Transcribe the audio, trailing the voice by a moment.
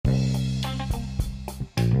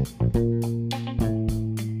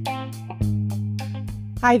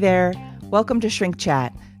Hi there. Welcome to Shrink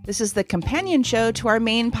Chat. This is the companion show to our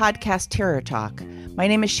main podcast, Terror Talk. My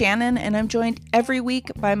name is Shannon, and I'm joined every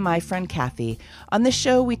week by my friend Kathy. On this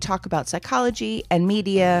show, we talk about psychology and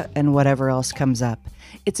media and whatever else comes up.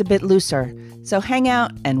 It's a bit looser, so hang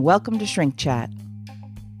out and welcome to Shrink Chat.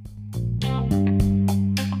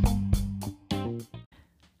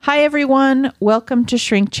 Hi, everyone. Welcome to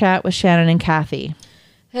Shrink Chat with Shannon and Kathy.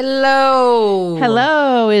 Hello.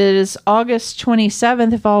 Hello. It is August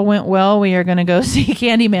 27th. If all went well, we are going to go see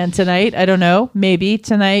Candyman tonight. I don't know. Maybe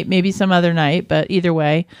tonight, maybe some other night. But either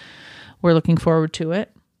way, we're looking forward to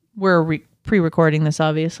it. We're pre-recording this,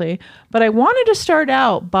 obviously. But I wanted to start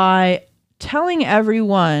out by telling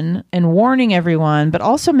everyone and warning everyone, but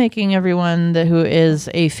also making everyone who is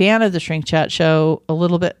a fan of the Shrink Chat show a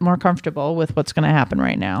little bit more comfortable with what's going to happen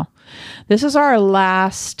right now. This is our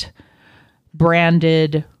last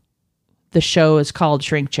branded, the show is called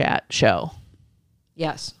Shrink Chat show.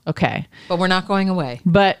 Yes. Okay. But we're not going away.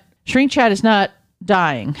 But Shrink Chat is not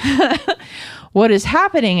dying. What is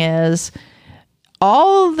happening is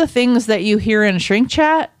all of the things that you hear in Shrink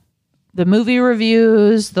Chat, the movie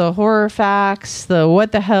reviews, the horror facts, the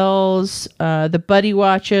what the hells, the buddy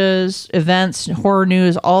watches, events, horror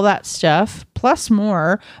news, all that stuff, plus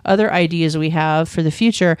more other ideas we have for the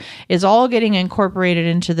future, is all getting incorporated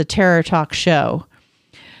into the Terror Talk show.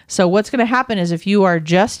 So what's going to happen is if you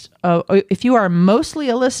are mostly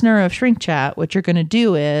a listener of Shrink Chat, what you're going to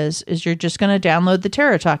do is you're just going to download the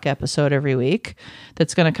Terror Talk episode every week.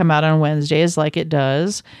 That's going to come out on Wednesdays like it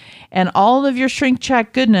does. And all of your Shrink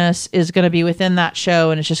Chat goodness is going to be within that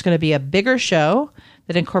show. And it's just going to be a bigger show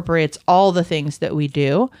that incorporates all the things that we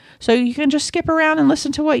do. So you can just skip around and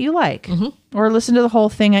listen to what you like. Mm-hmm. Or listen to the whole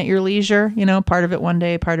thing at your leisure. You know, part of it one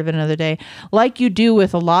day, part of it another day. Like you do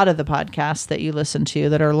with a lot of the podcasts that you listen to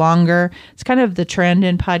that are longer. It's kind of the trend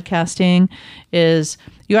in podcasting is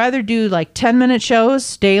you either do like 10-minute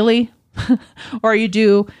shows daily or you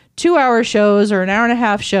do 2-hour shows or an hour and a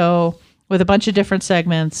half show with a bunch of different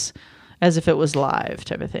segments as if it was live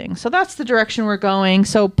type of thing. So that's the direction we're going.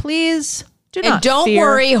 So please do not don't fear.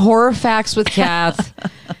 worry, Horror Facts with Kath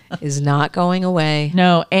is not going away.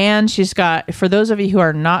 No, and she's got, for those of you who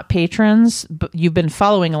are not patrons, you've been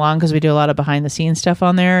following along because we do a lot of behind the scenes stuff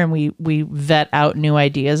on there and we vet out new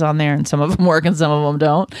ideas on there and some of them work and some of them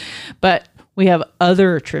don't. But we have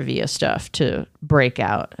other trivia stuff to break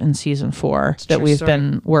out in season 4 that we've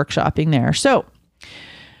been workshopping there. So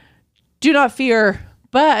do not fear,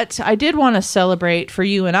 but I did want to celebrate for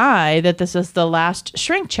you and I that this is the last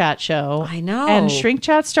Shrink Chat show. I know. And Shrink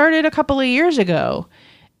Chat started a couple of years ago.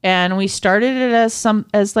 And we started it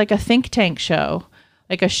as like a think tank show,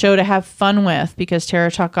 like a show to have fun with because Terror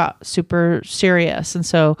Talk got super serious. And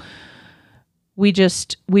so we've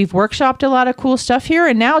workshopped a lot of cool stuff here,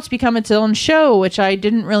 and now it's become its own show, which I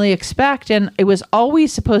didn't really expect. And it was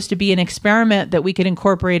always supposed to be an experiment that we could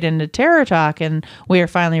incorporate into Terror Talk, and we are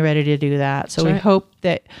finally ready to do that. So we hope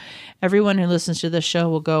that everyone who listens to this show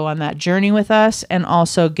will go on that journey with us and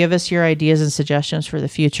also give us your ideas and suggestions for the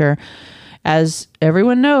future. As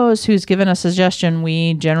everyone knows who's given a suggestion,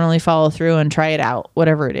 we generally follow through and try it out,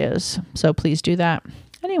 whatever it is. So please do that.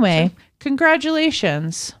 Anyway,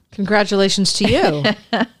 congratulations. Congratulations to you.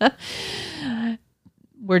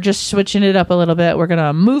 We're just switching it up a little bit. We're going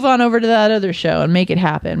to move on over to that other show and make it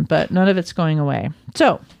happen, but none of it's going away.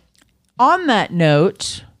 So on that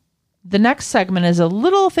note, the next segment is a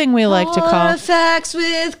little thing we like to call Facts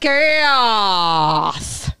with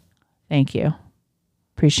Chaos. Thank you.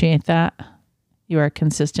 Appreciate that. You are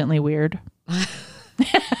consistently weird.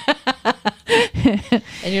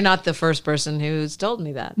 And you're not the first person who's told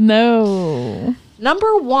me that. No.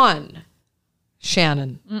 Number 1,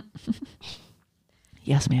 Shannon.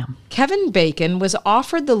 Yes, ma'am. Kevin Bacon was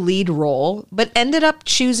offered the lead role, but ended up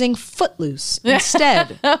choosing Footloose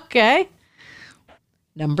instead. Okay.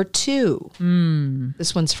 Number 2.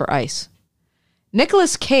 This one's for Ice.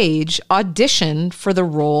 Nicolas Cage auditioned for the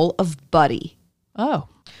role of Buddy. Oh.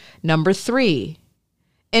 Number 3.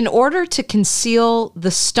 In order to conceal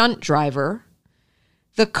the stunt driver,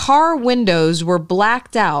 the car windows were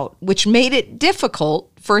blacked out, which made it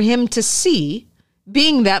difficult for him to see,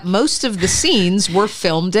 being that most of the scenes were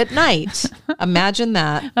filmed at night. Imagine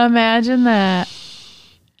that. Imagine that.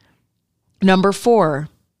 Number 4.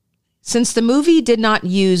 Since the movie did not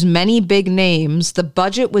use many big names, the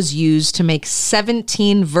budget was used to make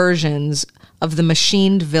 17 versions of the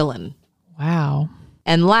machined villain. Wow.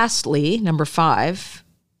 And lastly, number 5,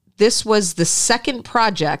 this was the second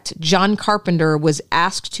project John Carpenter was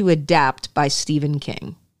asked to adapt by Stephen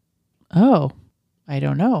King. Oh, I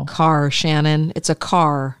don't know. Car, Shannon. It's a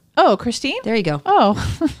car. Oh, Christine? There you go. Oh.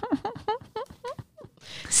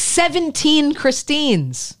 17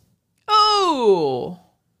 Christines. Oh.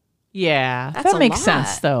 Yeah. That's that a makes lot.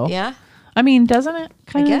 sense, though. Yeah. I mean, doesn't it?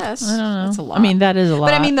 I guess. I don't know. That's a lot. I mean, that is a lot.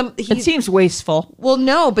 But I mean, it seems wasteful. Well,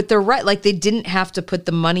 no, but they're right. Like, they didn't have to put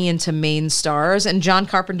the money into main stars. And John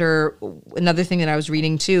Carpenter, another thing that I was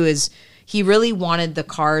reading too, is he really wanted the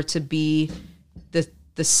car to be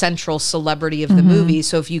the central celebrity of the movie.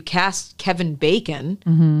 So if you cast Kevin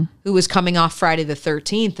Bacon, who was coming off Friday the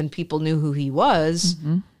 13th and people knew who he was,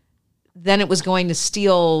 then it was going to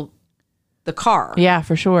steal the car. Yeah,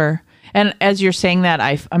 for sure. And as you're saying that,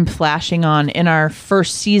 I'm flashing on, in our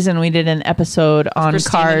first season, we did an episode on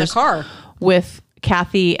Christine in the cars car. with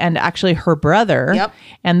Kathy and actually her brother. Yep.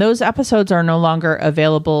 And those episodes are no longer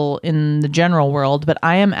available in the general world, but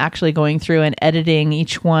I am actually going through and editing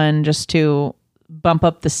each one just to bump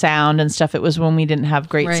up the sound and stuff. It was when we didn't have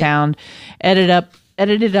great Right. sound. Edited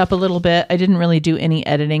up a little bit. I didn't really do any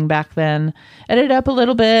editing back then. Edit up a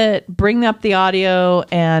little bit, bring up the audio,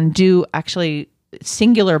 and do actually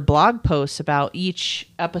singular blog posts about each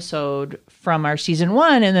episode from our season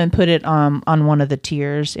 1, and then put it on one of the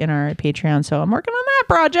tiers in our Patreon. So I'm working on that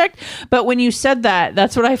project. But when you said that,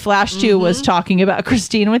 that's what I flashed to, was talking about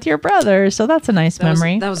Christine with your brother. So that's a nice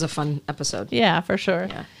memory. That was a fun episode. Yeah, for sure.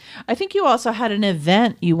 Yeah. I think you also had an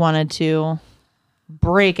event you wanted to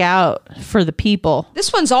break out for the people.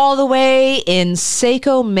 This one's all the way in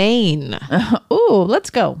Saco, Maine. Ooh, let's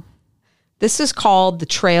go. This is called the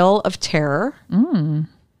Trail of Terror.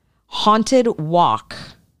 Haunted Walk.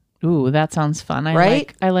 Ooh, that sounds fun.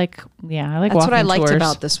 Right? I like That's walking what I liked tours.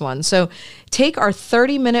 about this one. So take our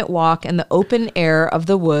 30-minute walk in the open air of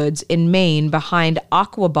the woods in Maine behind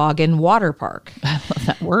Aquabogan Water Park. I love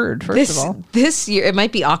that word, first of all. This year, it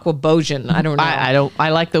might be Aquabogan. I don't know. I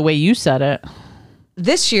like the way you said it.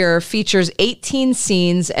 This year features 18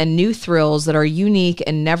 scenes and new thrills that are unique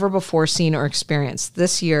and never before seen or experienced.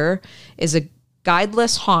 This year is a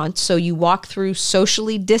guideless haunt, so you walk through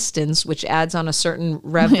socially distanced, which adds on a certain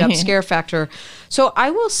revved up scare factor. So I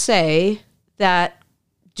will say that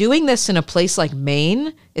doing this in a place like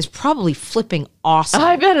Maine is probably flipping awesome.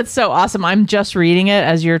 I bet it's so awesome. I'm just reading it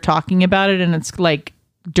as you're talking about it, and it's like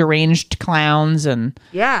deranged clowns and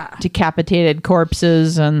Yeah. decapitated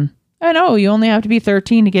corpses, and I know you only have to be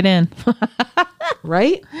 13 to get in.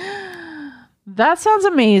 Right? That sounds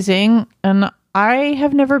amazing. And I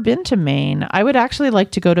have never been to Maine. I would actually like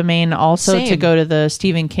to go to Maine also to Same. go to the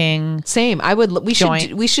Stephen King. Same.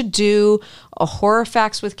 We should do a Horror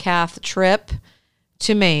Facts with Kath trip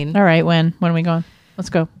to Maine. All right, when are we going? Let's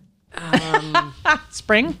go.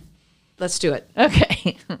 Spring? Let's do it.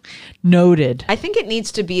 Okay. Noted. I think it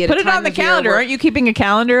needs to be at Put a it time on the of year calendar. Aren't you keeping a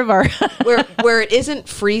calendar of our where it isn't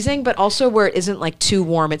freezing, but also where it isn't like too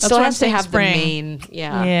warm. It still what I'm has to saying, have spring. the main.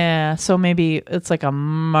 Yeah. Yeah, so maybe it's like a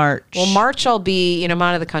March. Well, March I'm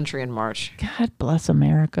out of the country in March. God bless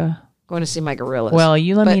America. Going to see my gorillas. Well,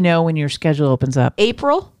 you let But me know when your schedule opens up.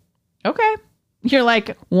 April. Okay. You're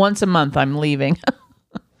like, once a month I'm leaving.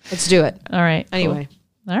 Let's do it. All right. cool. Anyway.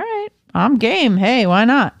 All right. I'm game. Hey, why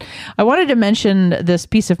not? I wanted to mention this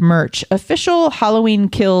piece of merch. Official Halloween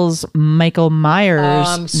Kills Michael Myers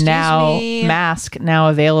Excuse now me. mask now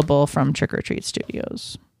available from Trick or Treat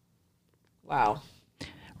Studios. Wow.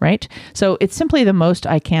 Right? So it's simply the most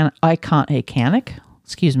iconic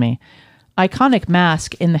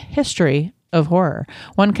mask in the history of horror.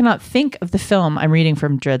 One cannot think of the film. I'm reading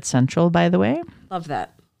from Dread Central, by the way. Love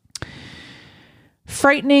that.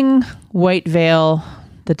 Frightening white veil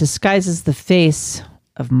that disguises the face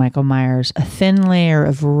of Michael Myers, a thin layer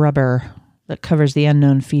of rubber that covers the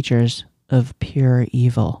unknown features of pure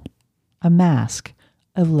evil, a mask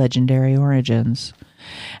of legendary origins.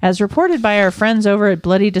 As reported by our friends over at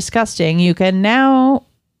Bloody Disgusting, you can now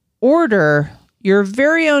order your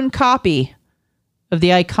very own copy of the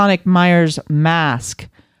iconic Myers mask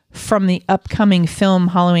from the upcoming film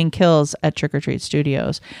Halloween Kills at Trick or Treat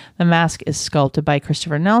Studios. The mask is sculpted by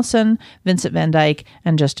Christopher Nelson, Vincent Van Dyke,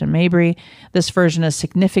 and Justin Mabry. This version is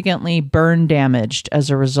significantly burn damaged as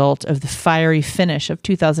a result of the fiery finish of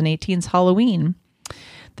 2018's Halloween.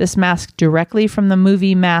 This mask directly from the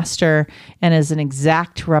movie Master and is an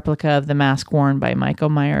exact replica of the mask worn by Michael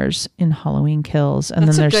Myers in Halloween Kills. And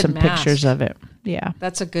That's a then there's good some mask. pictures of it. Yeah.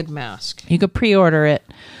 That's a good mask. You could pre-order it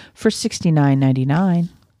for $69.99.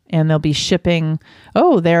 And they'll be shipping.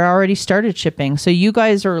 Oh, they're already started shipping. So you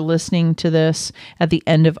guys are listening to this at the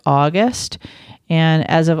end of August. And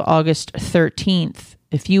as of August 13th,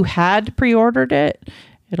 if you had pre-ordered it,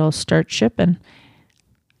 it'll start shipping.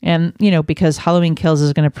 And, because Halloween Kills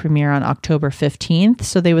is going to premiere on October 15th.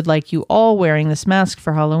 So they would like you all wearing this mask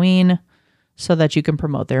for Halloween so that you can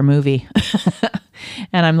promote their movie.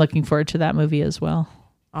 And I'm looking forward to that movie as well.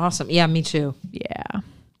 Awesome. Yeah, me too. Yeah,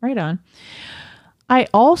 right on. I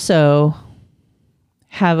also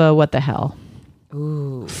have a what the hell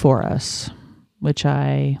for us, which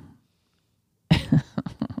I...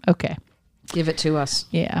 Okay. Give it to us.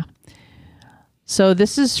 Yeah. So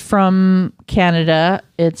this is from Canada.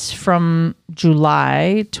 It's from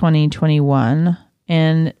July 2021.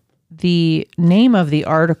 And the name of the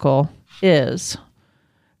article is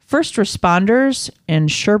First Responders in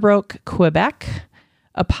Sherbrooke, Quebec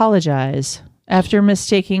apologize after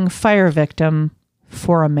mistaking fire victim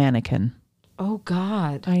for a mannequin. Oh,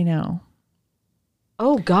 God. I know.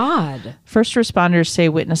 Oh, God. First responders say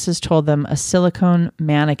witnesses told them a silicone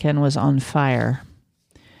mannequin was on fire.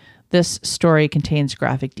 This story contains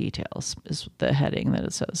graphic details, is the heading that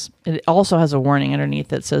it says. It also has a warning underneath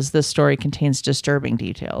that says this story contains disturbing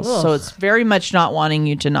details. Ugh. So it's very much not wanting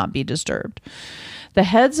you to not be disturbed. The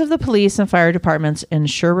heads of the police and fire departments in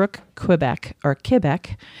Sherbrooke,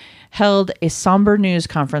 Quebec, held a somber news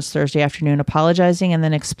conference Thursday afternoon, apologizing and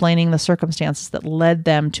then explaining the circumstances that led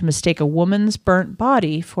them to mistake a woman's burnt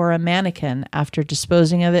body for a mannequin after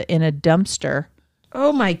disposing of it in a dumpster.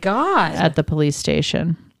 Oh, my God. At the police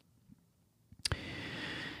station.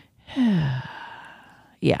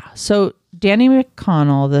 Yeah. So Danny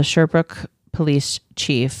McConnell, the Sherbrooke police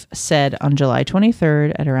chief, said on July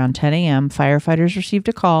 23rd at around 10 a.m., firefighters received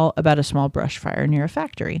a call about a small brush fire near a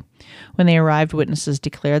factory. When they arrived, witnesses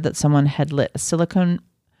declared that someone had lit a silicone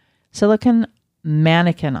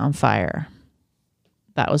mannequin on fire.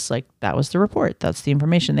 That was the report. That's the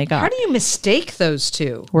information they got. How do you mistake those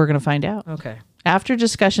two? We're going to find out. Okay. After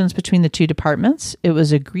discussions between the two departments, it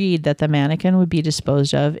was agreed that the mannequin would be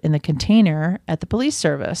disposed of in the container at the police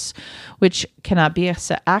service, which cannot be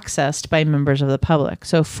accessed by members of the public.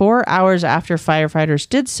 So 4 hours after firefighters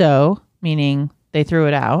did so, meaning they threw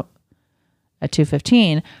it out, at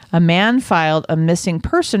 2:15, a man filed a missing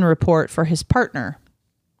person report for his partner.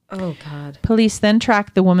 Oh, God. Police then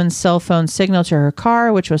tracked the woman's cell phone signal to her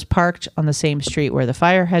car, which was parked on the same street where the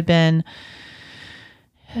fire had been.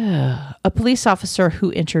 A police officer who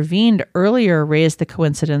intervened earlier raised the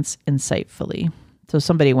coincidence insightfully. So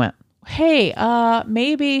somebody went, hey,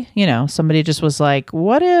 maybe, somebody just was like,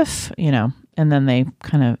 what if, and then they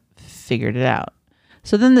kind of figured it out.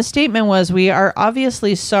 So then the statement was, we are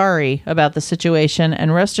obviously sorry about the situation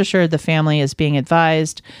and rest assured the family is being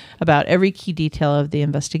advised about every key detail of the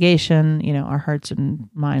investigation. Our hearts and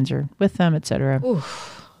minds are with them, etc.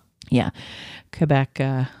 Yeah. Quebec,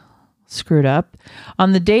 screwed up.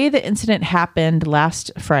 On the day the incident happened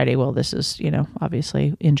last Friday, well, this is,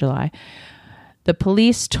 obviously in July, the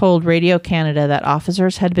police told Radio Canada that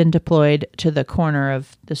officers had been deployed to the corner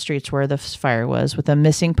of the streets where the fire was with a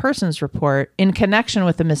missing persons report. In connection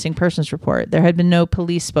with the missing persons report, there had been no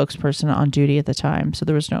police spokesperson on duty at the time, so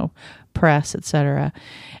there was no press, etc.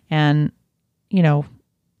 And,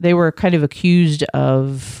 they were kind of accused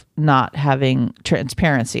of not having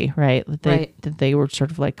transparency, right? That they were sort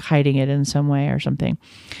of like hiding it in some way or something.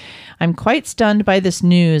 I'm quite stunned by this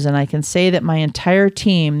news, and I can say that my entire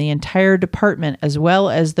team, the entire department, as well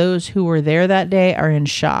as those who were there that day, are in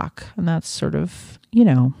shock. And that's sort of,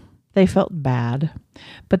 they felt bad.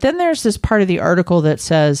 But then there's this part of the article that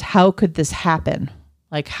says, how could this happen?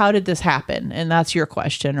 Like, how did this happen? And that's your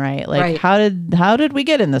question, right? Like, how did we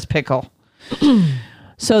get in this pickle?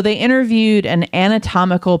 So they interviewed an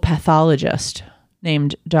anatomical pathologist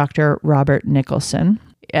named Dr. Robert Nicholson.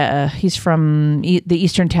 He's from the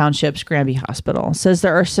Eastern Township's Granby Hospital. Says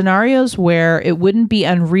there are scenarios where it wouldn't be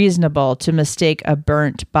unreasonable to mistake a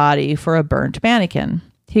burnt body for a burnt mannequin.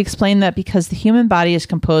 He explained that because the human body is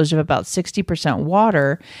composed of about 60%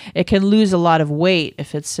 water, it can lose a lot of weight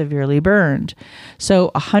if it's severely burned.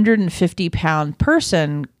 So a 150-pound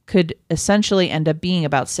person could essentially end up being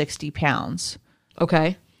about 60 pounds.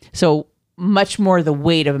 Okay. So much more the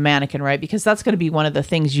weight of a mannequin, right? Because that's going to be one of the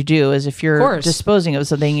things you do is if you're disposing of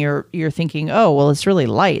something, you're thinking, oh, well, it's really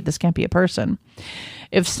light. This can't be a person.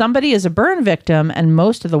 If somebody is a burn victim and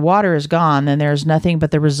most of the water is gone, then there's nothing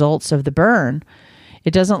but the results of the burn.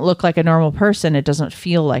 It doesn't look like a normal person. It doesn't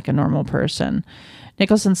feel like a normal person.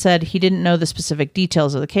 Nicholson said he didn't know the specific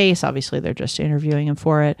details of the case. Obviously, they're just interviewing him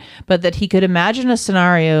for it. But that he could imagine a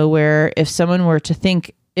scenario where if someone were to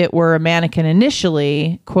think it were a mannequin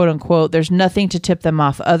initially, quote unquote, there's nothing to tip them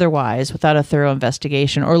off otherwise without a thorough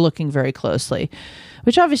investigation or looking very closely,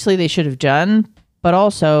 which obviously they should have done. But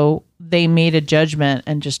also they made a judgment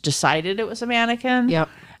and just decided it was a mannequin. Yep.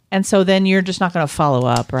 And so then you're just not going to follow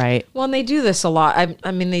up, right? Well, and they do this a lot.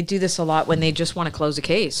 I mean, they do this a lot when they just want to close a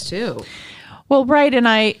case too. Well, right. And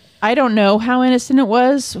I don't know how innocent it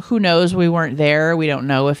was. Who knows? We weren't there. We don't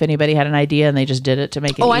know if anybody had an idea and they just did it to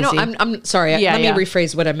make it easy. I know. I'm sorry. Yeah, Let me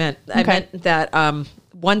rephrase what I meant. I meant that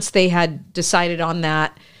once they had decided on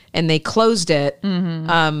that and they closed it,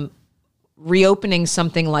 reopening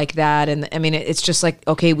something like that, and I mean, it's just like,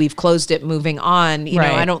 okay, we've closed it, moving on. You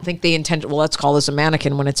know, I don't think they intended, well, let's call this a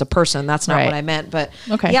mannequin when it's a person. That's not what I meant. But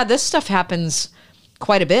yeah, this stuff happens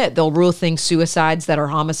quite a bit. They'll rule things suicides that are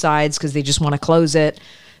homicides because they just want to close it.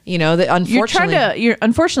 You know, that unfortunately,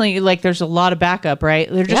 unfortunately, like there's a lot of backup, right?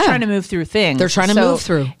 They're just trying to move through things. They're trying to move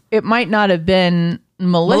through. It might not have been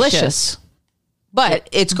malicious. But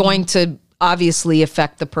it's going to obviously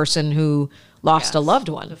affect the person who lost a loved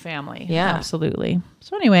one. The family. Yeah. Absolutely.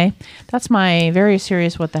 So anyway, that's my very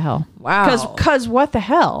serious what the hell. Wow. Because what the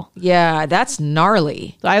hell? Yeah, that's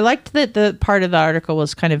gnarly. I liked that the part of the article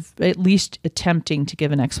was kind of at least attempting to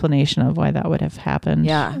give an explanation of why that would have happened.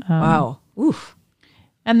 Yeah. Wow. Oof.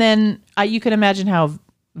 And then you can imagine how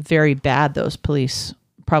very bad those police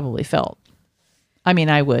probably felt. I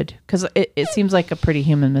mean, I would, because it seems like a pretty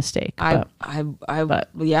human mistake. But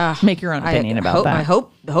yeah. Make your own opinion about that. I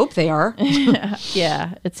hope they are.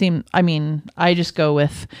 Yeah. It seemed, I mean, I just go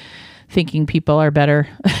with thinking people are better.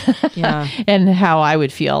 Yeah. And how I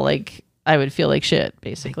would feel like shit,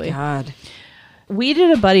 basically. My God. We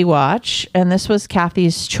did a buddy watch, and this was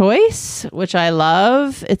Kathy's choice, which I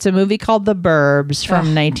love. It's a movie called The Burbs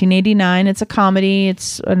from 1989. It's a comedy.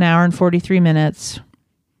 It's an hour and 43 minutes.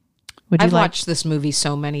 I've watched this movie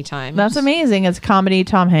so many times. That's amazing. It's comedy,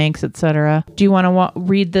 Tom Hanks, etc. Do you want to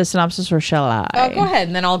read the synopsis or shall I? Go ahead,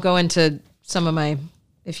 and then I'll go into some of my,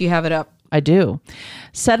 if you have it up. I do.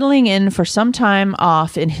 Settling in for some time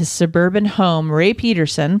off in his suburban home, Ray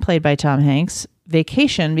Peterson, played by Tom Hanks,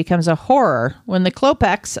 vacation becomes a horror when the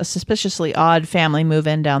Klopeks, a suspiciously odd family, move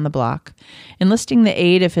in down the block. Enlisting the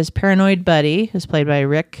aid of his paranoid buddy, who's played by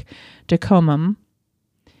Rick DeComan,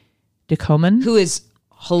 who is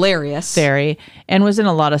hilarious. Very, and was in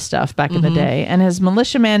a lot of stuff back in the day. And his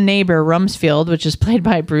militiaman neighbor, Rumsfeld, which is played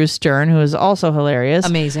by Bruce Dern, who is also hilarious.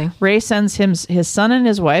 Amazing. Ray sends his son and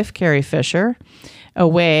his wife, Carrie Fisher,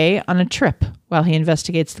 away on a trip while he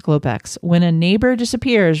investigates the Klopeks. When a neighbor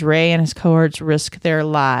disappears, Ray and his cohorts risk their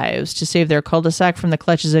lives to save their cul-de-sac from the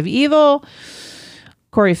clutches of evil.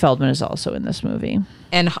 Corey Feldman is also in this movie.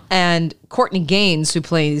 And Courtney Gaines, who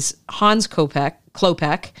plays Hans Klopek,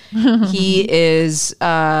 he is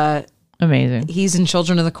amazing. He's in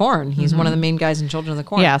Children of the Corn. He's one of the main guys in Children of the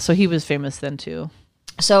Corn. Yeah, so he was famous then too.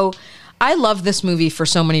 So I love this movie for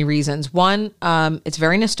so many reasons. One, it's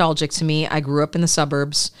very nostalgic to me. I grew up in the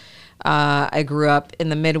suburbs. I grew up in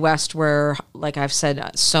the Midwest where, like I've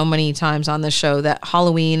said so many times on this show, that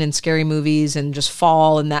Halloween and scary movies and just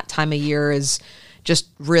fall and that time of year is just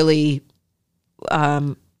really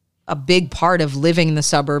a big part of living in the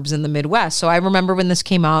suburbs in the Midwest. So I remember when this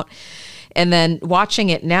came out, and then watching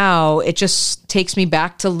it now, it just takes me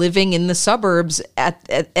back to living in the suburbs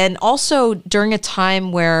and also during a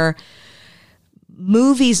time where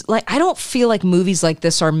movies, like, I don't feel like movies like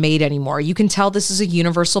this are made anymore. You can tell this is a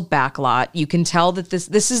universal backlot. You can tell that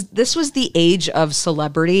this was the age of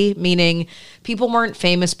celebrity, meaning people weren't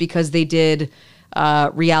famous because they did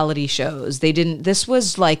reality shows. This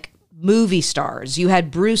was like movie stars. You had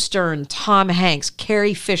Bruce Dern, Tom Hanks,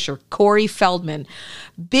 Carrie Fisher, Corey Feldman,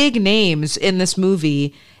 big names in this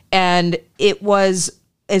movie, and it was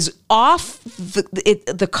as off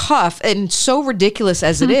the cuff and so ridiculous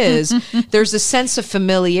as it is. There's a sense of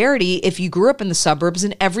familiarity if you grew up in the suburbs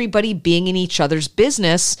and everybody being in each other's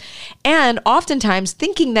business, and oftentimes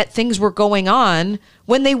thinking that things were going on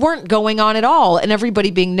when they weren't going on at all, and everybody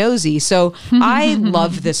being nosy. So I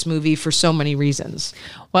love this movie for so many reasons.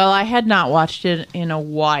 Well, I had not watched it in a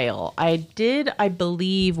while. I did, I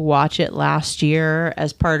believe, watch it last year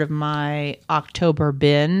as part of my October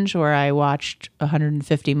binge where I watched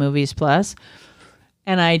 150 movies plus.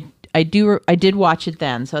 And I did watch it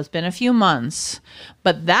then. So it's been a few months.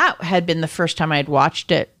 But that had been the first time I'd watched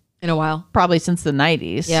it in a while. Probably since the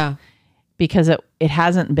 90s. Yeah. Because it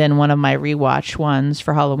hasn't been one of my rewatch ones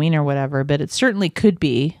for Halloween or whatever, but it certainly could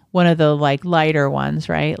be one of the like lighter ones,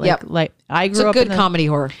 right? Like I grew up in good comedy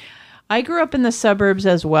horror. I grew up in the suburbs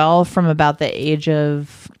as well from about the age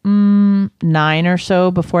of 9 or so.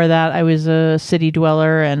 Before that, I was a city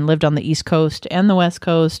dweller and lived on the East Coast and the West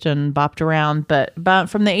Coast and bopped around. But about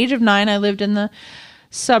from the age of 9, I lived in the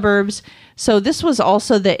suburbs. So this was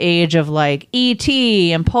also the age of like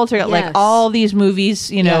E.T. and Poltergeist, like all these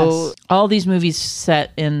movies, all these movies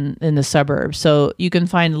set in the suburbs. So you can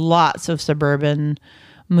find lots of suburban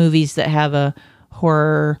movies that have a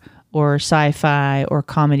horror or sci-fi or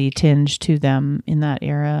comedy tinge to them in that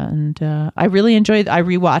era. And I really enjoyed. I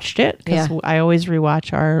rewatched it because I always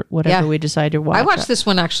rewatch our whatever we decide to watch. I watched this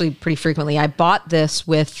one actually pretty frequently. I bought this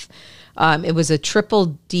with it was a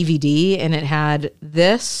triple DVD, and it had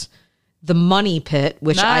this, The Money Pit,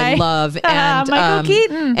 which I love, and Michael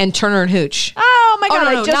Keaton and Turner and Hooch. Oh my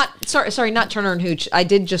god! Not Turner and Hooch. I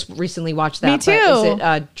did just recently watch that. Me too. But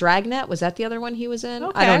is it Dragnet? Was that the other one he was in?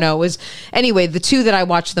 Okay. I don't know. It was anyway. The two that I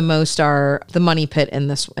watched the most are The Money Pit and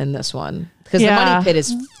this one, because The Money Pit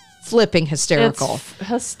is flipping hysterical. It's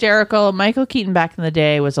hysterical. Michael Keaton back in the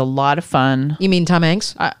day was a lot of fun. You mean Tom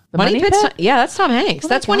Hanks? The Money Pit? Yeah, that's Tom Hanks.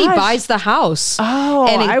 That's when he buys the house. Oh,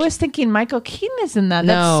 and I was thinking Michael Keaton is in that.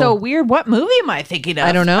 No. That's so weird. What movie am I thinking of?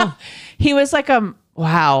 I don't know. He was like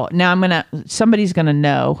wow. Now somebody's gonna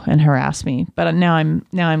know and harass me. But now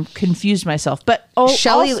I'm confused myself. But it's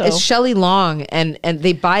Shelley Long, and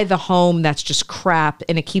they buy the home that's just crap,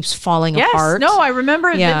 and it keeps falling apart. No, I remember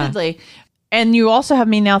it vividly. And you also have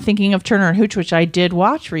me now thinking of Turner and Hooch, which I did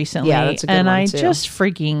watch recently. Yeah, that's a good one too. Just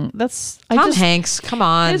freaking Tom Hanks. Come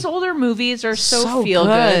on, his older movies are so feel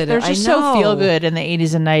good. They're just so feel good in the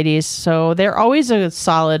 80s and 90s. So they're always a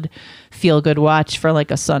solid feel good watch for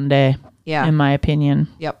like a Sunday. Yeah, in my opinion.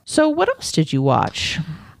 Yep. So what else did you watch?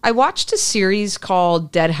 I watched a series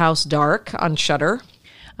called Dead House Dark on Shudder.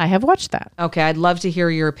 I have watched that. Okay, I'd love to hear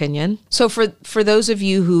your opinion. So for those of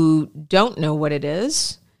you who don't know what it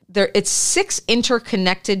is. It's 6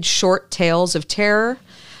 interconnected short tales of terror.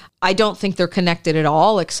 I don't think they're connected at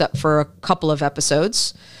all, except for a couple of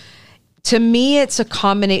episodes. To me, it's a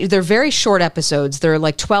combination. They're very short episodes. They're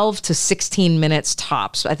like 12 to 16 minutes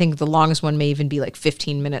tops. I think the longest one may even be like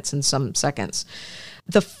 15 minutes in some seconds.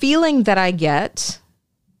 The feeling that I get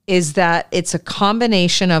is that it's a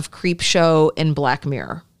combination of Creepshow and Black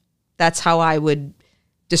Mirror. That's how I would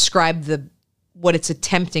describe what it's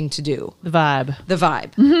attempting to do. The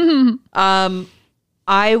vibe.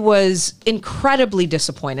 I was incredibly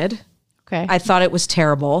disappointed. Okay. I thought it was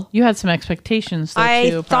terrible. You had some expectations though,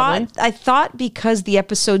 too, probably. I thought because the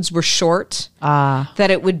episodes were short, that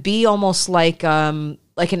it would be almost like an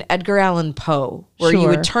Edgar Allan Poe, where you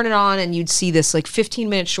would turn it on and you'd see this like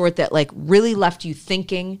 15-minute short that like really left you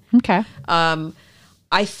thinking. Okay.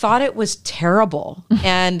 I thought it was terrible.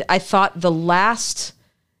 And I thought the last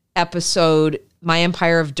episode, My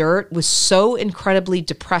Empire of Dirt, was so incredibly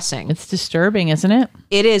depressing. It's disturbing, isn't it?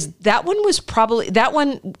 It is. That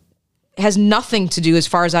one has nothing to do, as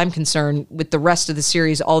far as I'm concerned, with the rest of the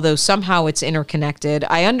series, although somehow it's interconnected.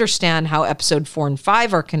 I understand how episode 4 and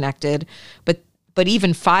 5 are connected, but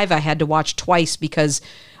even 5 I had to watch twice because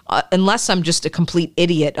unless I'm just a complete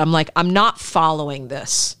idiot, I'm like, I'm not following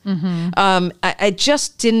this. Mm-hmm. I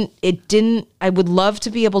just didn't. I would love to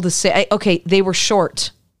be able to say, okay, they were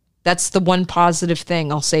short. That's the one positive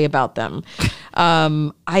thing I'll say about them.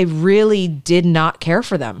 I really did not care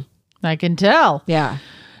for them. I can tell. Yeah.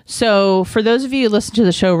 So for those of you who listen to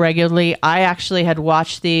the show regularly, I actually had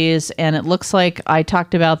watched these, and it looks like I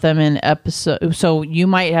talked about them in episode. So you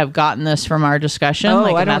might have gotten this from our discussion.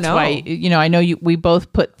 Oh, I don't know. Why, I know we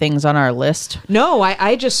both put things on our list. No,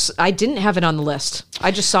 I didn't have it on the list.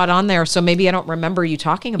 I just saw it on there, so maybe I don't remember you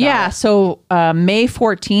talking about it. Yeah, so May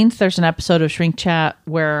 14th, there's an episode of Shrink Chat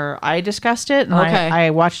where I discussed it, and I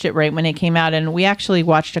watched it right when it came out, and we actually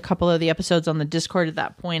watched a couple of the episodes on the Discord at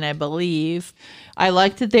that point, I believe. I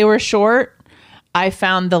liked that they were short. I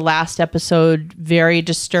found the last episode very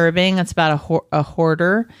disturbing. It's about a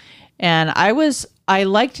hoarder, and I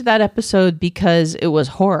liked that episode because it was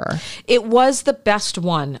horror. It was the best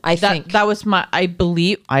one, I think. That was I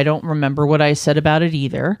believe. I don't remember what I said about it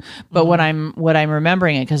either, but what I'm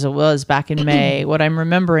remembering it, because it was back in May. What I'm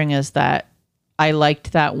remembering is that I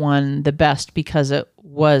liked that one the best because it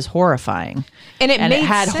was horrorifying, and it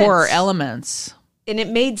had sense. Horror elements. And it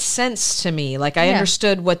made sense to me. Like, I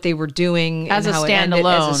understood what they were doing as and a how standalone. It ended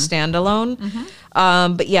as a standalone.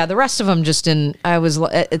 Mm-hmm. But yeah, the rest of them just didn't.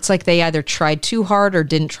 It's like they either tried too hard or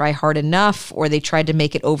didn't try hard enough, or they tried to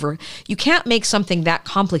make it over. You can't make something that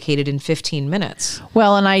complicated in 15 minutes.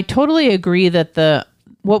 Well, and I totally agree that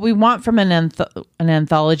what we want from an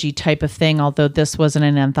anthology type of thing, although this wasn't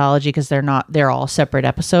an anthology because they're all separate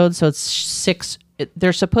episodes. So it's 6.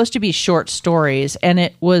 They're supposed to be short stories, and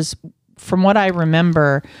it was. From what I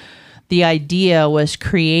remember, the idea was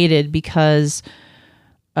created because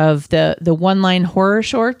of the one-line horror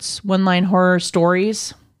shorts, one-line horror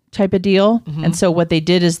stories type of deal. Mm-hmm. And so what they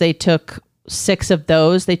did is they took 6 of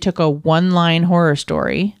those. They took a one-line horror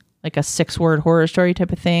story, like a 6-word horror story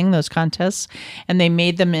type of thing, those contests, and they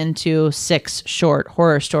made them into 6 short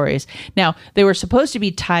horror stories. Now, they were supposed to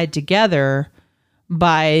be tied together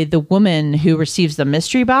by the woman who receives the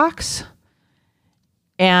mystery box.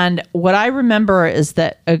 And what I remember is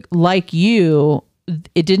that, like you,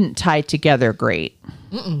 it didn't tie together great.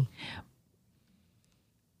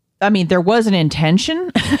 I mean, there was an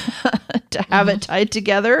intention to have it tied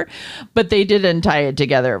together, but they didn't tie it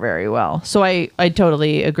together very well. So I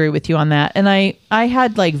totally agree with you on that. And I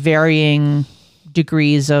had like varying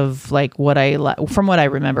degrees of like from what I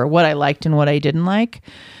remember, what I liked and what I didn't like.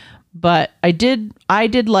 But I did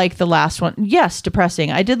like the last one. Yes,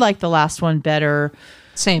 depressing. I did like the last one better.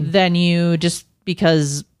 Same. Than you, just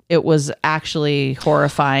because it was actually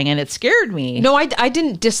horrifying and it scared me. No, I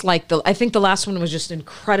didn't dislike I think the last one was just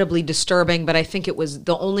incredibly disturbing, but I think it was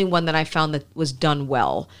the only one that I found that was done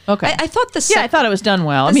well. Okay. I thought I thought it was done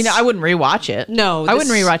well. I mean, I wouldn't rewatch it. No. I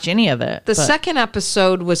wouldn't rewatch any of it. The second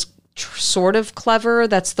episode was sort of clever.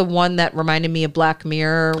 That's the one that reminded me of Black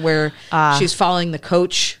Mirror, where she's following the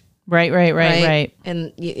coach. Right.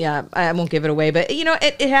 And yeah, I won't give it away, but you know,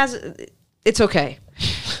 it's okay.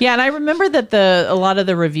 Yeah, and I remember that a lot of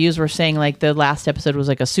the reviews were saying like the last episode was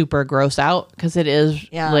like a super gross out, because it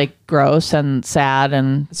is like gross and sad,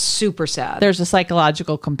 and it's super sad. There's a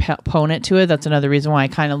psychological component to it. That's another reason why I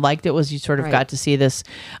kind of liked it, was you sort of got to see this.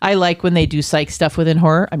 I like when they do psych stuff within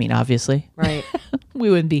horror. I mean, obviously, right? We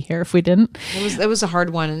wouldn't be here if we didn't. It was a hard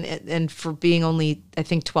one, and for being only I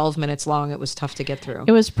think 12 minutes long, it was tough to get through.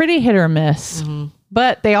 It was pretty hit or miss,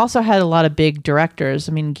 but they also had a lot of big directors.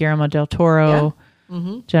 I mean, Guillermo del Toro.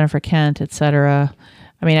 Jennifer Kent, etc.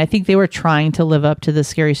 I mean, I think they were trying to live up to the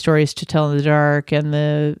Scary Stories to Tell in the Dark and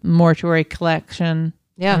the Mortuary Collection.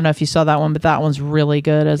 Yeah. I don't know if you saw that one, but that one's really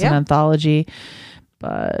good as an anthology.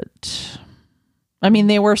 But I mean,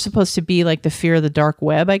 they were supposed to be like the Fear of the Dark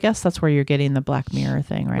Web, I guess. That's where you're getting the Black Mirror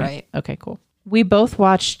thing, right? Right. Okay, cool. We both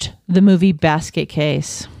watched the movie Basket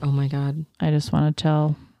Case. Oh my God. I just want to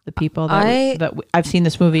tell the people that I've seen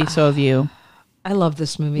this movie, so have you. I love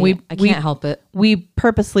this movie. I can't help it. We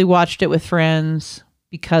purposely watched it with friends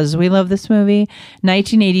because we love this movie.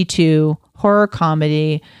 1982, horror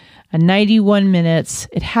comedy, 91 minutes.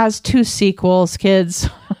 It has 2 sequels, kids.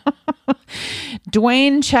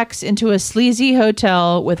 Dwayne checks into a sleazy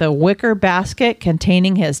hotel with a wicker basket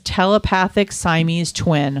containing his telepathic Siamese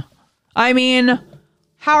twin. I mean,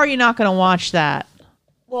 how are you not going to watch that?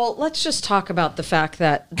 Well, let's just talk about the fact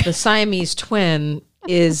that the Siamese twin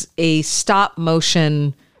is a stop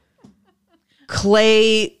motion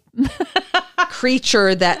clay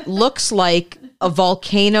creature that looks like a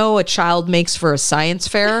volcano a child makes for a science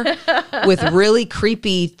fair, with really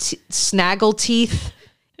creepy snaggle teeth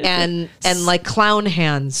and like clown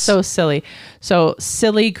hands. So silly. So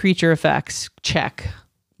silly creature effects. Check.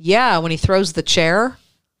 Yeah, when he throws the chair.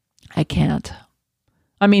 I can't.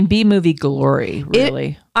 I mean, B-movie glory,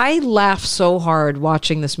 really. I laugh so hard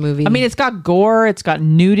watching this movie. I mean, it's got gore. It's got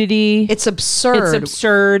nudity. It's absurd. It's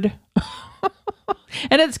absurd.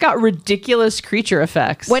 And it's got ridiculous creature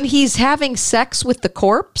effects. When he's having sex with the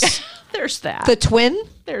corpse. There's that. The twin.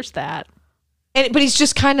 There's that. But he's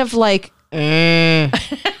just kind of like...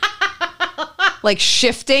 like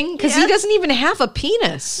shifting, because he doesn't even have a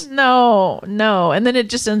penis. No. And then it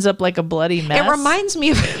just ends up like a bloody mess. It reminds me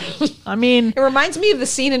of it reminds me of the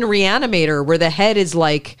scene in Reanimator where the head is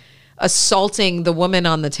like assaulting the woman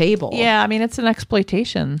on the table. Yeah, I mean, it's an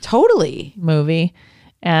exploitation totally movie,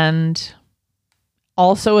 and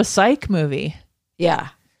also a psych movie. Yeah.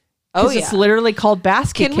 It's literally called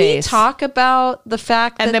Basket Case. Can we talk about the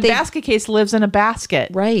fact that the basket case lives in a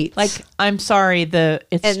basket? Right. Like, I'm sorry, and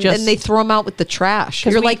they throw them out with the trash.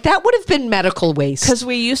 You're like, that would have been medical waste. Because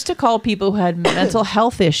we used to call people who had mental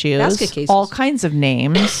health issues basket cases. All kinds of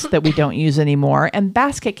names that we don't use anymore, and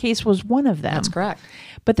Basket Case was one of them. That's correct.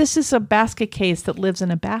 But this is a basket case that lives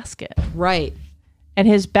in a basket. Right. And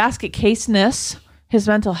his basket caseness, his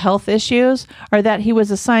mental health issues, are that he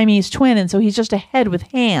was a Siamese twin, and so he's just a head with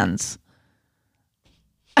hands.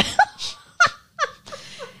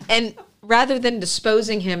 And rather than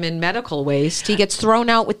disposing him in medical waste, he gets thrown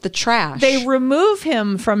out with the trash. They remove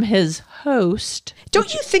him from his host.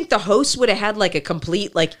 Don't you think the host would have had like a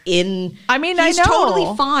complete I mean, he's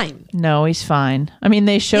totally fine. No, he's fine. I mean,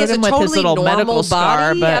 they showed him with his little medical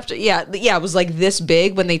scar, but it was like this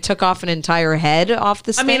big when they took off an entire head off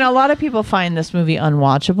the. I mean, a lot of people find this movie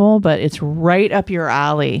unwatchable, but it's right up your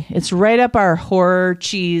alley. It's right up our horror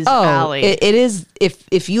cheese alley. It is.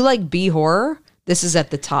 If you like B horror, this is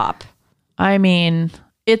at the top. I mean,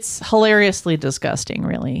 it's hilariously disgusting,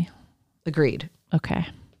 really. Agreed. Okay.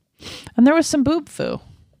 And there was some boob foo.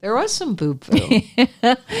 There was some boob foo.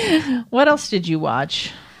 What else did you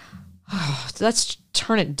watch? Let's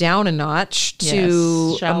turn it down a notch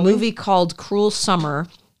to a movie called Cruel Summer.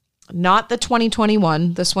 Not the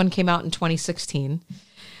 2021. This one came out in 2016.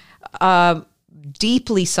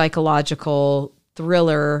 Deeply psychological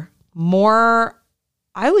thriller. More,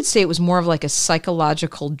 I would say it was more of like a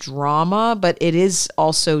psychological drama, but it is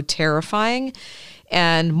also terrifying,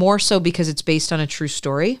 and more so because it's based on a true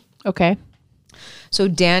story. Okay. So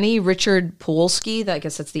Danny Richard Polsky, I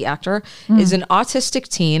guess that's the actor, is an autistic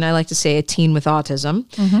teen. I like to say a teen with autism,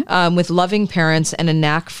 with loving parents and a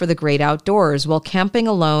knack for the great outdoors. While camping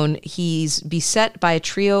alone, he's beset by a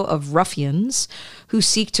trio of ruffians who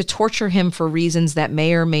seek to torture him for reasons that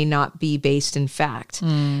may or may not be based in fact.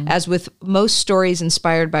 As with most stories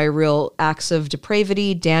inspired by real acts of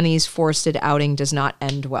depravity, Danny's forested outing does not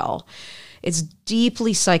end well. It's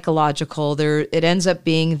deeply psychological. It ends up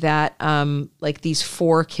being that like these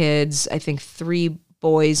 4 kids, I think 3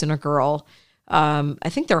 boys and a girl, I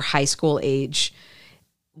think they're high school age.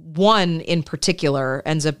 One in particular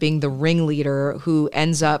ends up being the ringleader, who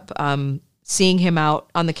ends up seeing him out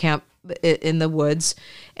on the camp in the woods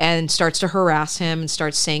and starts to harass him and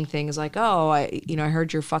starts saying things like, oh, I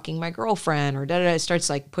heard you're fucking my girlfriend, or da-da-da. It starts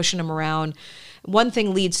like pushing him around. One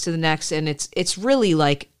thing leads to the next, and it's really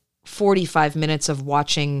like 45 minutes of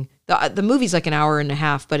watching. The movie's like an hour and a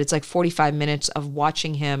half, but it's like 45 minutes of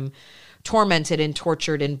watching him tormented and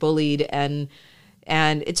tortured and bullied, and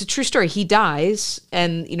it's a true story. He dies,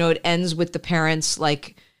 and it ends with the parents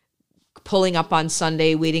like pulling up on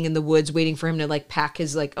Sunday, waiting in the woods, waiting for him to like pack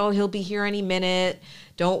his, like, oh, he'll be here any minute,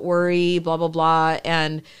 don't worry, blah blah blah.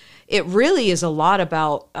 And it really is a lot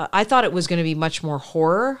about I thought it was going to be much more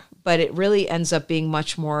horror, but it really ends up being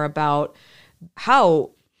much more about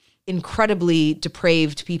how incredibly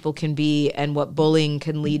depraved people can be and what bullying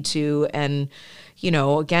can lead to. And,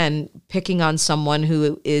 again, picking on someone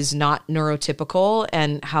who is not neurotypical,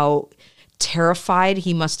 and how terrified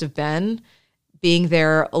he must have been being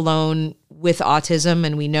there alone with autism.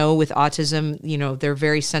 And we know with autism, they're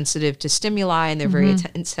very sensitive to stimuli, and they're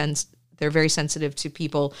they're very sensitive to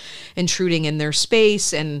people intruding in their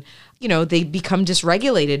space, and, they become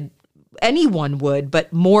dysregulated. Anyone would,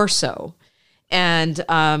 but more so. And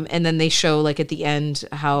then they show like at the end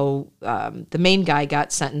how the main guy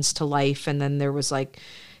got sentenced to life, and then there was like,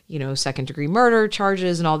 second degree murder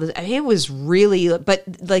charges and all this. I mean, it was really, but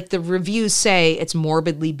like the reviews say, it's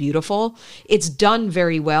morbidly beautiful. It's done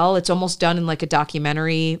very well. It's almost done in like a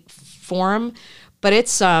documentary form, but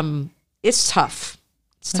it's tough.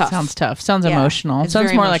 It's That tough. sounds tough. Sounds emotional. It it's sounds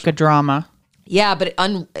very more like a drama. Yeah, but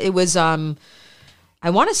it was I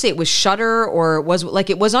want to say it was Shudder, or it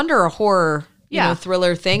was under a horror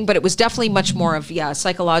thriller thing, but it was definitely much more of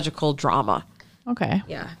psychological drama. Okay.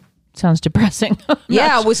 Yeah. Sounds depressing.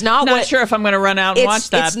 It was not sure if I'm going to run out and watch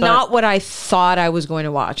that. It's not what I thought I was going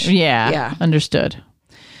to watch. Yeah. Understood.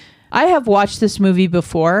 I have watched this movie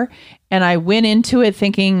before, and I went into it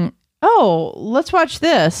thinking, oh, let's watch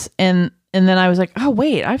this. And then I was like, oh,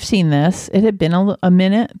 wait, I've seen this. It had been a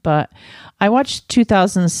minute, but I watched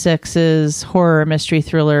 2006's horror mystery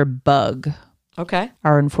thriller Bug. Okay.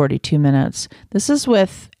 Hour and 42 minutes. This is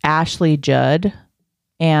with Ashley Judd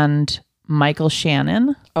and Michael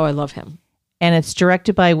Shannon. Oh, I love him. And it's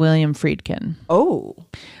directed by William Friedkin. Oh.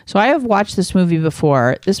 So I have watched this movie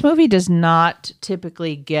before. This movie does not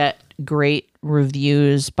typically get great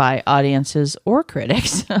reviews by audiences or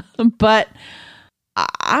critics, but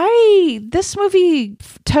this movie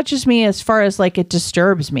touches me as far as like it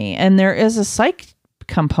disturbs me, and there is a psych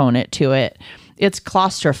component to it. It's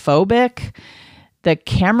claustrophobic. The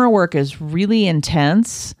camera work is really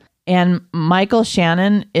intense, and Michael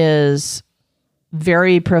Shannon is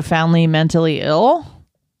very profoundly mentally ill.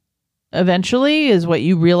 Eventually is what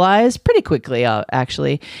you realize pretty quickly,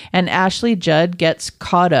 actually. And Ashley Judd gets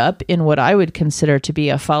caught up in what I would consider to be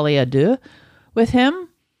a folie à deux with him.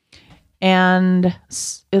 And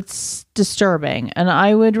it's disturbing, and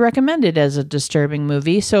I would recommend it as a disturbing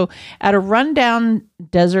movie. So at a rundown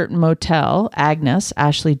desert motel, Agnes,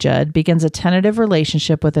 Ashley Judd, begins a tentative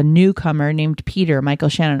relationship with a newcomer named Peter, Michael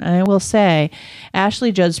Shannon. And I will say,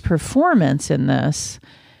 Ashley Judd's performance in this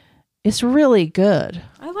is really good.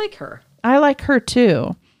 I like her. I like her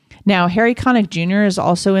too. Now, Harry Connick Jr. is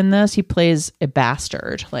also in this. He plays a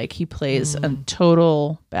bastard. Like, he plays a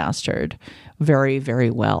total bastard very,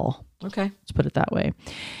 very well. Okay. Let's put it that way.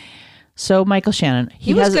 So Michael Shannon.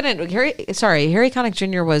 He was good in Harry Connick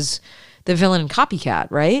Jr. was the villain in Copycat,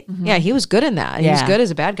 right? Mm-hmm. Yeah, he was good in that. He was good as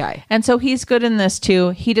a bad guy. And so he's good in this too.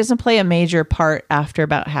 He doesn't play a major part after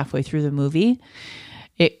about halfway through the movie.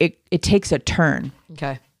 It takes a turn.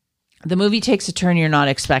 Okay. The movie takes a turn you're not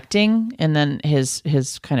expecting, and then his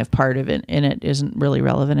kind of part of it in it isn't really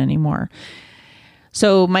relevant anymore.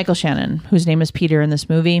 So Michael Shannon, whose name is Peter in this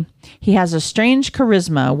movie, he has a strange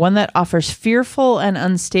charisma, one that offers fearful and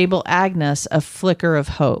unstable Agnes a flicker of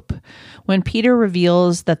hope. When Peter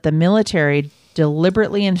reveals that the military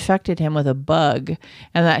deliberately infected him with a bug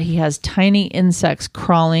and that he has tiny insects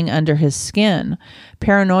crawling under his skin,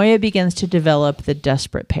 paranoia begins to develop the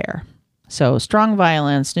desperate pair. So strong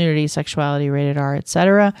violence, nudity, sexuality, rated R,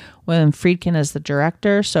 etc. William Friedkin is the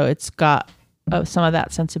director, so it's got some of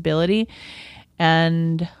that sensibility.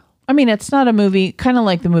 And I mean, it's not a movie, kind of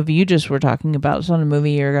like the movie you just were talking about. It's not a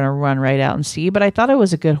movie you're going to run right out and see, but I thought it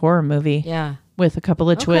was a good horror movie. Yeah. With a couple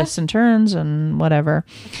of twists and turns and whatever.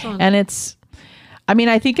 And it's, I mean,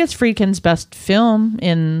 I think it's Friedkin's best film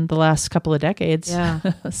in the last couple of decades. Yeah.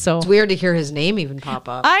 So it's weird to hear his name even pop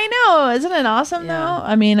up. I know. Isn't it awesome though?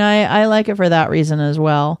 I mean, I like it for that reason as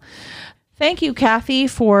well. Thank you, Kathy,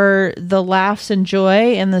 for the laughs and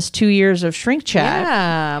joy in this 2 years of Shrink Chat.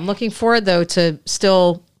 Yeah. I'm looking forward though to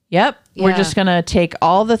still. Yep. Yeah. We're just going to take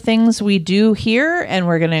all the things we do here and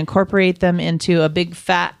we're going to incorporate them into a big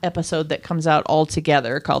fat episode that comes out all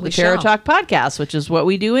together called the Tarot Talk Podcast, which is what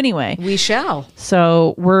we do anyway. We shall.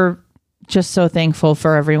 So we're just so thankful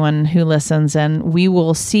for everyone who listens, and we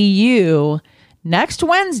will see you next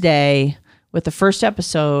Wednesday with the first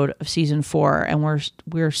episode of season 4, and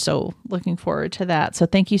we're so looking forward to that. So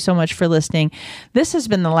thank you so much for listening. This has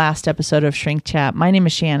been the last episode of Shrink Chat. My name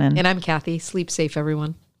is Shannon. And I'm Kathy. Sleep safe,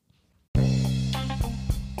 everyone.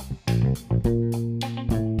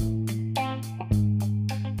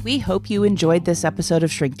 We hope you enjoyed this episode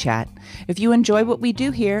of Shrink Chat. If you enjoy what we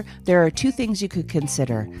do here, there are 2 things you could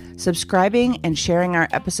consider: subscribing and sharing our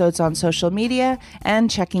episodes on social media, and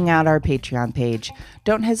checking out our Patreon page.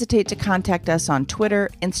 Don't hesitate to contact us on Twitter,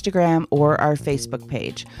 Instagram, or our Facebook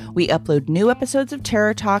page. We upload new episodes of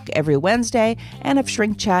Tarot Talk every Wednesday and of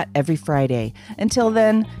Shrink Chat every Friday. Until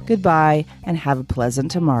then, goodbye and have a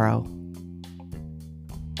pleasant tomorrow.